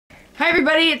Hi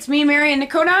everybody, it's MeeMaree and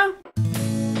Nekoda.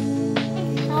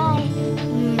 Hi.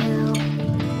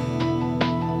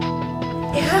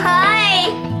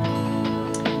 Hi.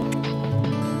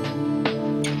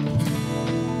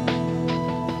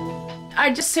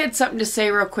 I just had something to say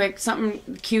real quick, something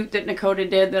cute that Nekoda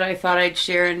did that I thought I'd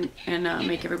share and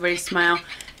make everybody smile.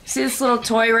 See this little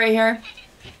toy right here?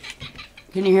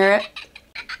 Can you hear it?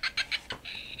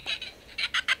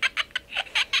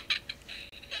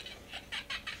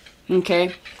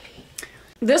 Okay.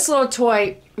 This little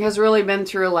toy has really been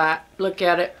through a lot. Look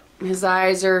at it. His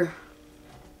eyes are...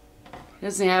 He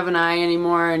doesn't have an eye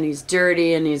anymore, and he's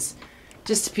dirty, and he's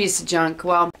just a piece of junk.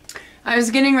 Well, I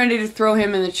was getting ready to throw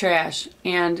him in the trash,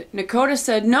 and Nekoda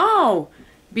said no,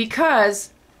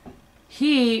 because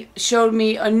he showed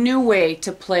me a new way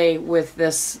to play with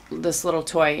this little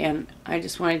toy, and I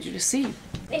just wanted you to see.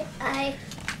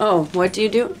 Oh, what do you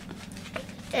do?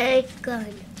 A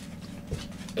gun.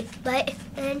 It's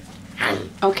button.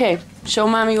 Okay, show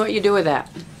Mommy what you do with that.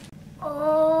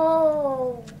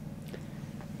 Oh.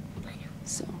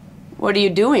 So, what are you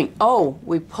doing? Oh,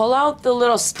 we pull out the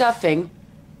little stuffing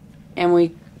and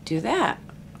we do that.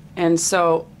 And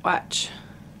so, watch.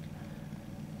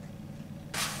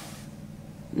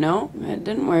 No, that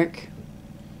didn't work.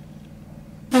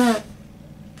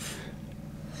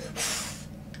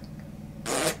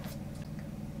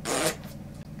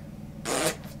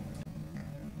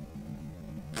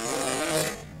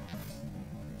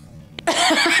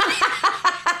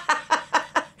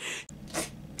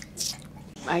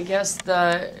 I guess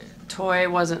the toy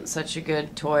wasn't such a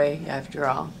good toy after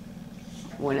all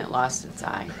when it lost its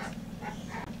eye.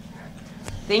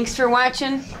 Thanks for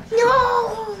watching.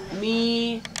 No.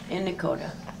 Me and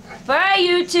Nekoda. Bye,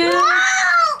 YouTube. No!